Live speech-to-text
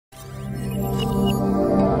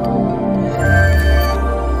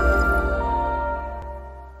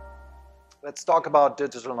let's talk about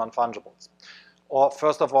digital non-fungibles. Or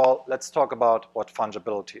first of all, let's talk about what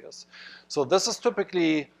fungibility is. So this is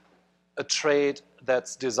typically a trait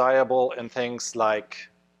that's desirable in things like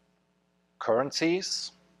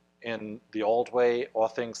currencies in the old way, or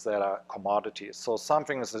things that are commodities. So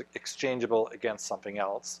something is exchangeable against something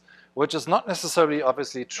else, which is not necessarily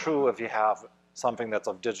obviously true if you have something that's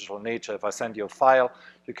of digital nature. If I send you a file,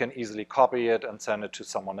 you can easily copy it and send it to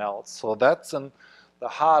someone else. So that's in the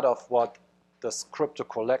heart of what this crypto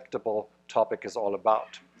collectible topic is all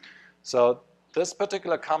about. So this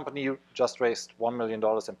particular company just raised $1 million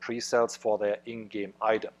in pre-sales for their in-game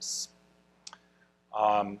items.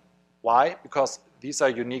 Why? Because these are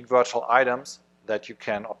unique virtual items that you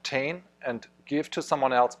can obtain and give to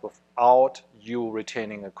someone else without you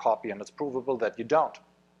retaining a copy, and it's provable that you don't.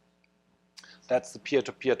 That's the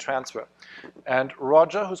peer-to-peer transfer. And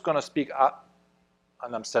Roger, who's going to speak up,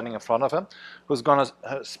 and I'm standing in front of him, who's going to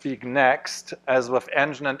speak next, as with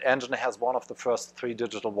Engine, and Engine has one of the first 3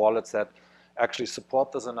 digital wallets that actually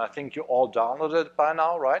support this, and I think you all downloaded it by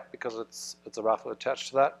now, right? Because it's a raffle attached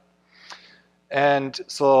to that. And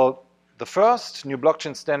so the first new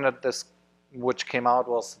blockchain standard which came out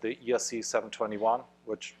was the ERC 721,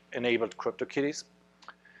 which enabled CryptoKitties.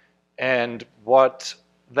 And what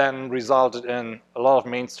then resulted in a lot of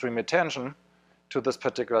mainstream attention to this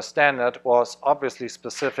particular standard was obviously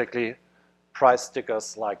specifically price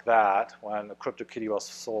stickers like that, when a CryptoKitty was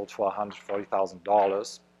sold for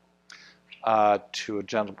 $140,000 to a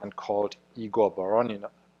gentleman called Igor Baronin.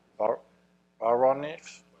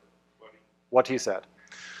 What he said.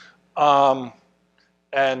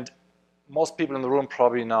 And most people in the room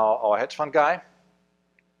probably know our hedge fund guy.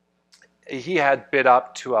 He had bid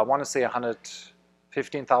up to, I want to say,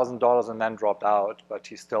 $115,000 and then dropped out, but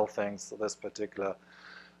he still thinks this particular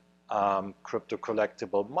crypto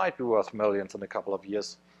collectible might be worth millions in a couple of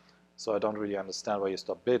years. So I don't really understand why you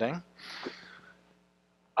stopped bidding.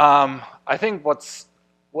 I think what's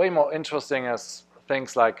way more interesting is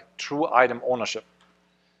things like true item ownership.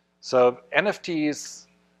 So NFTs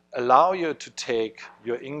allow you to take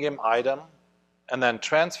your in-game item and then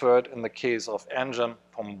transfer it, in the case of Engine,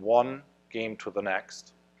 from one game to the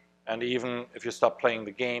next. And even if you stop playing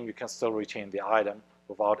the game, you can still retain the item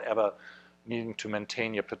without ever needing to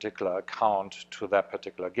maintain your particular account to that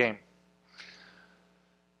particular game.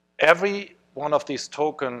 Every one of these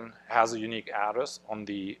tokens has a unique address on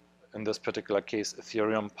the, in this particular case,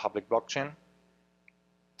 Ethereum public blockchain.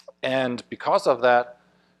 And because of that,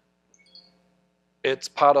 it's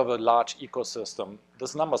part of a large ecosystem.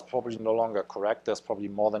 This number is probably no longer correct. There's probably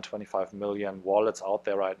more than 25 million wallets out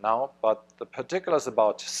there right now. But the particulars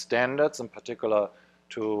about standards, in particular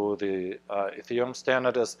to the Ethereum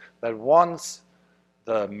standard, is that once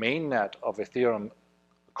the mainnet of Ethereum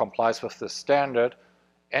complies with this standard,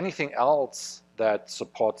 anything else that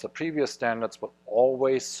supports the previous standards will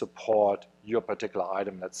always support your particular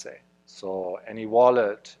item, let's say. So any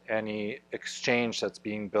wallet, any exchange that's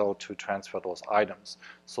being built to transfer those items.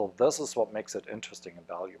 So this is what makes it interesting and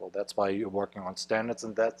valuable. That's why you're working on standards,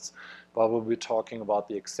 and that's why we'll be talking about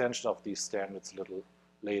the extension of these standards a little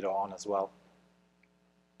later on as well.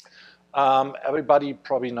 Everybody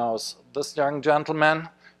probably knows this young gentleman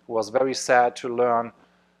who was very sad to learn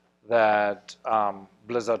that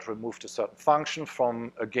Blizzard removed a certain function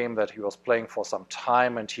from a game that he was playing for some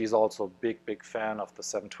time, and he's also a big, big fan of the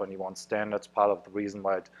 721 standards, part of the reason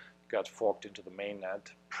why it got forked into the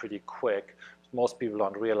mainnet pretty quick. Most people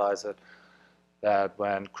don't realize it, that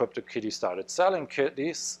when CryptoKitties started selling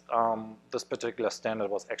kitties, this particular standard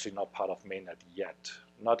was actually not part of mainnet yet,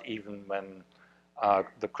 not even when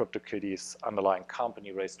the CryptoKitties underlying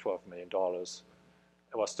company raised $12 million.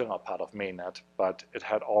 It was still not part of mainnet, but it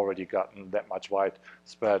had already gotten that much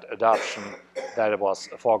widespread adoption that it was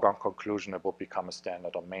a foregone conclusion it would become a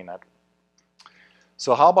standard on mainnet.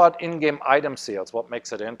 So how about in-game item sales? What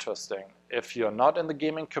makes it interesting? If you're not in the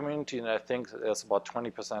gaming community, and I think there's about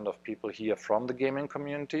 20% of people here from the gaming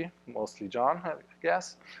community, mostly John, I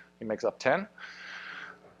guess. He makes up 10.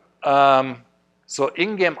 So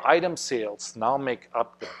in-game item sales now make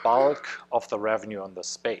up the bulk of the revenue in the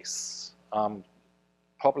space.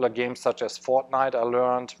 Popular games such as Fortnite, I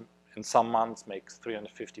learned, in some months makes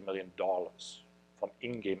 $350 million from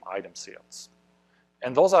in-game item sales.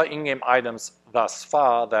 And those are in-game items thus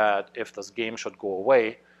far that if this game should go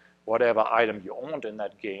away, whatever item you owned in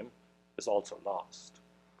that game is also lost.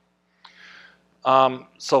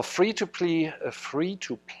 So free-to-play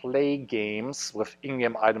games with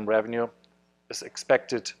in-game item revenue is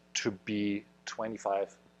expected to be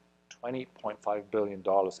 $20.5 billion in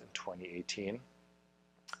 2018.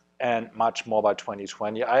 And much more by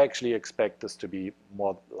 2020. I actually expect this to be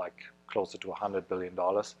more like closer to $100 billion.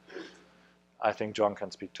 I think John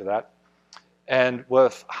can speak to that. And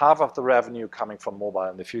with half of the revenue coming from mobile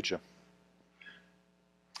in the future.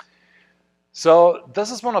 So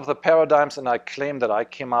this is one of the paradigms, and I claim that I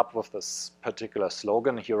came up with this particular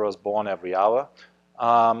slogan, heroes born every hour.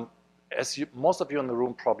 As most of you in the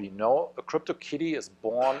room probably know, a CryptoKitty is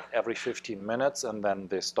born every 15 minutes, and then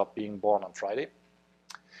they stop being born on Friday.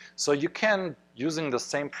 So you can, using the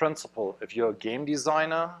same principle, if you're a game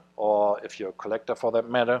designer, or if you're a collector for that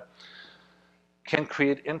matter, can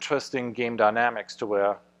create interesting game dynamics to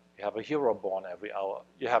where you have a hero born every hour,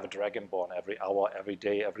 you have a dragon born every hour, every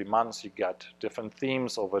day, every month. You get different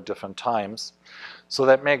themes over different times. So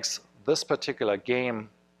that makes this particular game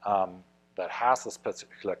that has this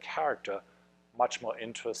particular character much more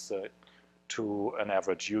interesting to an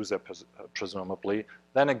average user, presumably,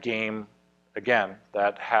 than a game, again,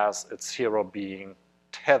 that has its hero being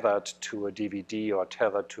tethered to a DVD or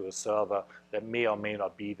tethered to a server that may or may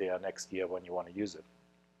not be there next year when you want to use it.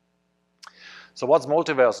 So what's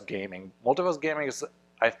multiverse gaming? Multiverse gaming is,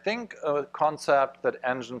 I think, a concept that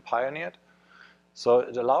Engine pioneered. So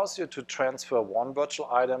it allows you to transfer one virtual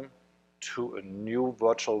item to a new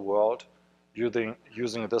virtual world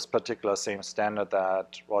using this particular same standard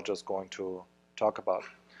that Roger's going to talk about.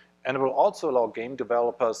 And it will also allow game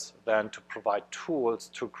developers then to provide tools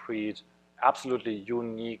to create absolutely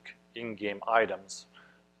unique in-game items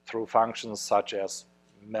through functions such as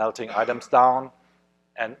melting items down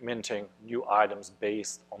and minting new items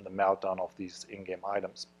based on the meltdown of these in-game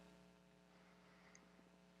items.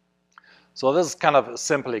 So this is kind of a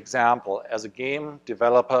simple example. As a game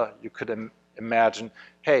developer, you could imagine,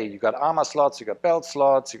 hey, you got armor slots, you got belt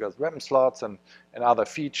slots, you got weapon slots, and other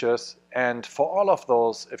features. And for all of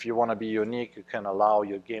those, if you want to be unique, you can allow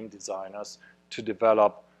your game designers to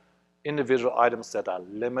develop individual items that are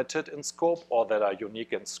limited in scope or that are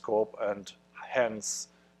unique in scope and hence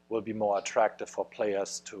will be more attractive for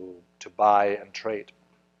players to buy and trade.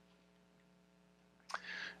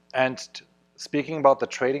 And speaking about the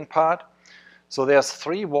trading part, so there's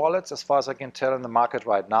 3 wallets as far as I can tell in the market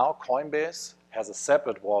right now. Coinbase has a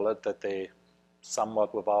separate wallet that they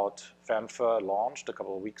somewhat without fanfare launched a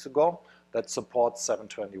couple of weeks ago that supports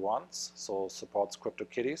 721s, so supports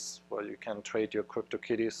CryptoKitties, where you can trade your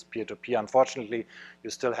CryptoKitties peer-to-peer. Unfortunately, you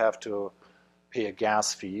still have to pay a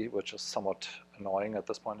gas fee, which is somewhat annoying at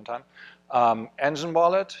this point in time. Engine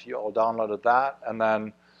Wallet, you all downloaded that, and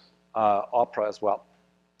then Opera as well.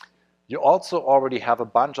 You also already have a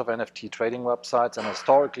bunch of NFT trading websites, and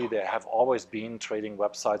historically there have always been trading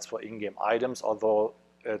websites for in-game items, although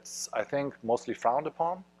it's, I think, mostly frowned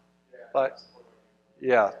upon. But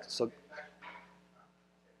yeah, so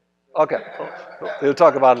okay, we'll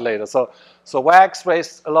talk about it later. So Wax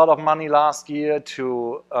raised a lot of money last year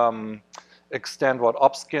to extend what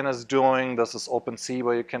Opskin is doing. This is OpenSea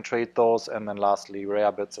where you can trade those, and then lastly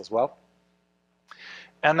Rarebits as well.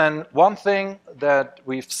 And then one thing that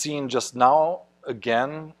we've seen just now,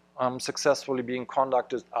 again, successfully being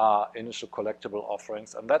conducted are initial collectible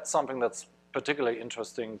offerings. And that's something that's particularly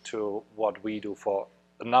interesting to what we do for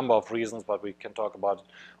a number of reasons, but we can talk about it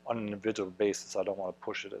on an individual basis. I don't want to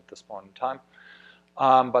push it at this point in time.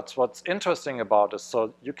 But what's interesting about it,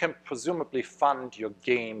 so you can presumably fund your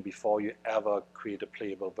game before you ever create a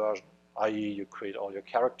playable version, i.e. you create all your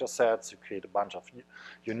character sets, you create a bunch of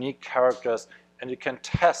unique characters, and you can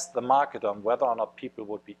test the market on whether or not people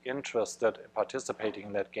would be interested in participating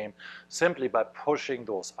in that game simply by pushing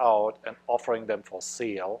those out and offering them for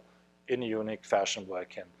sale in a unique fashion where I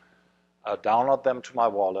can download them to my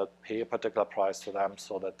wallet, pay a particular price to them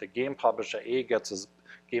so that the game publisher A gets his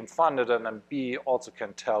game funded and then B also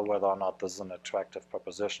can tell whether or not this is an attractive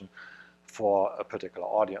proposition for a particular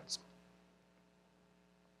audience.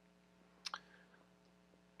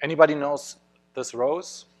 Anybody knows this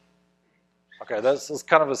rose? Okay, this is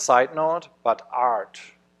kind of a side note, but art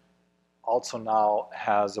also now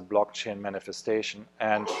has a blockchain manifestation,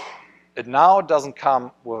 and it now doesn't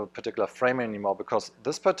come with a particular frame anymore because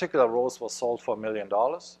this particular rose was sold for $1 million.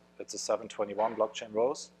 It's a 721 blockchain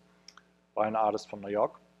rose by an artist from New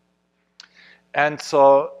York. And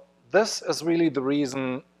so this is really the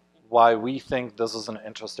reason why we think this is an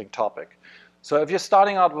interesting topic. So if you're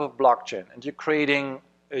starting out with a blockchain and you're creating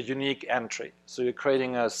a unique entry, so you're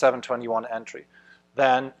creating a 721 entry,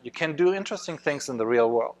 then you can do interesting things in the real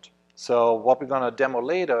world. So what we're going to demo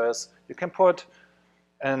later is you can put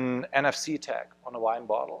an NFC tag on a wine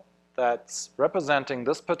bottle that's representing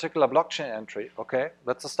this particular blockchain entry. Okay,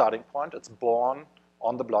 that's the starting point. It's born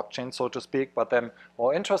on the blockchain, so to speak. But then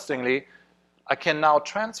more interestingly, I can now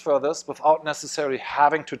transfer this without necessarily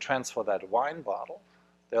having to transfer that wine bottle.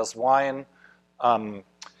 There's wine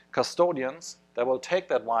custodians that will take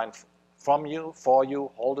that wine from you, for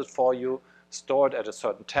you, hold it for you, store it at a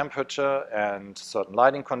certain temperature and certain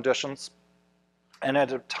lighting conditions. And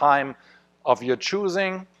at a time of your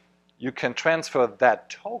choosing, you can transfer that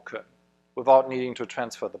token without needing to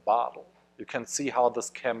transfer the bottle. You can see how this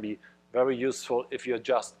can be very useful if you're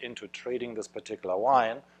just into trading this particular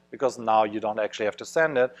wine, because now you don't actually have to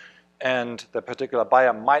send it, and the particular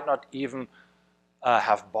buyer might not even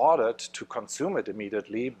have bought it to consume it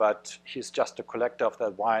immediately, but he's just a collector of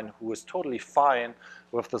that wine who is totally fine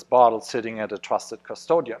with this bottle sitting at a trusted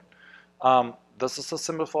custodian. This is a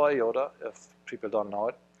symbol for IOTA, if people don't know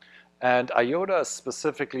it. And IOTA is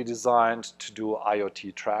specifically designed to do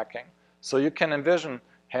IoT tracking. So you can envision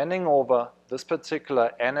handing over this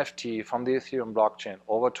particular NFT from the Ethereum blockchain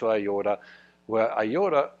over to IOTA, where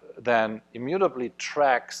IOTA then immutably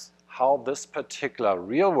tracks how this particular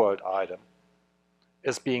real-world item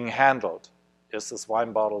is being handled. Is this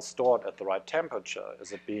wine bottle stored at the right temperature?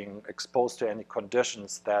 Is it being exposed to any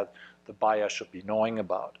conditions that the buyer should be knowing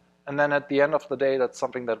about? And then at the end of the day, that's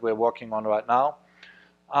something that we're working on right now.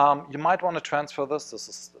 You might want to transfer this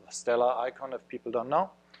is the stellar icon if people don't know,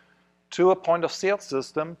 to a point of sale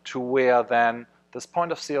system, to where then this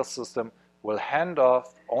point of sale system will hand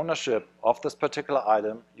off ownership of this particular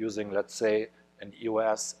item using, let's say, an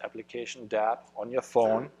iOS application dApp on your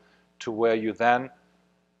phone, to where you then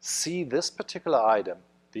see this particular item,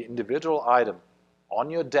 the individual item, on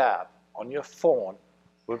your dApp, on your phone,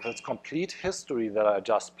 with its complete history that I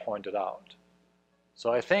just pointed out.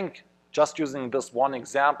 So I think just using this one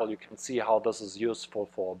example, you can see how this is useful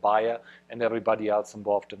for a buyer and everybody else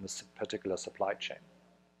involved in this particular supply chain.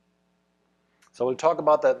 So we'll talk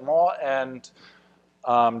about that more, and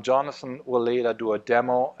Jonathan will later do a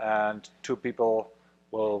demo, and 2 people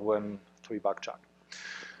will win $3 check.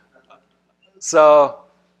 So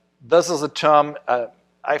this is a term,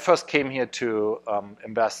 I first came here to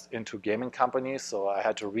invest into gaming companies, so I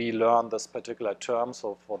had to relearn this particular term.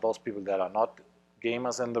 So for those people that are not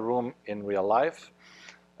gamers in the room in real life,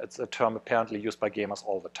 it's a term apparently used by gamers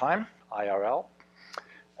all the time, IRL.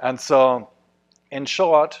 And so in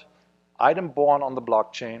short, item born on the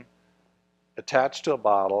blockchain, attached to a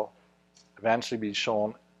bottle, eventually be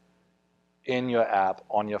shown in your app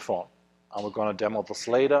on your phone. And we're going to demo this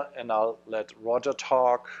later, and I'll let Roger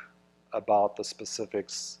talk about the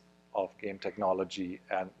specifics of game technology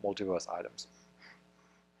and multiverse items.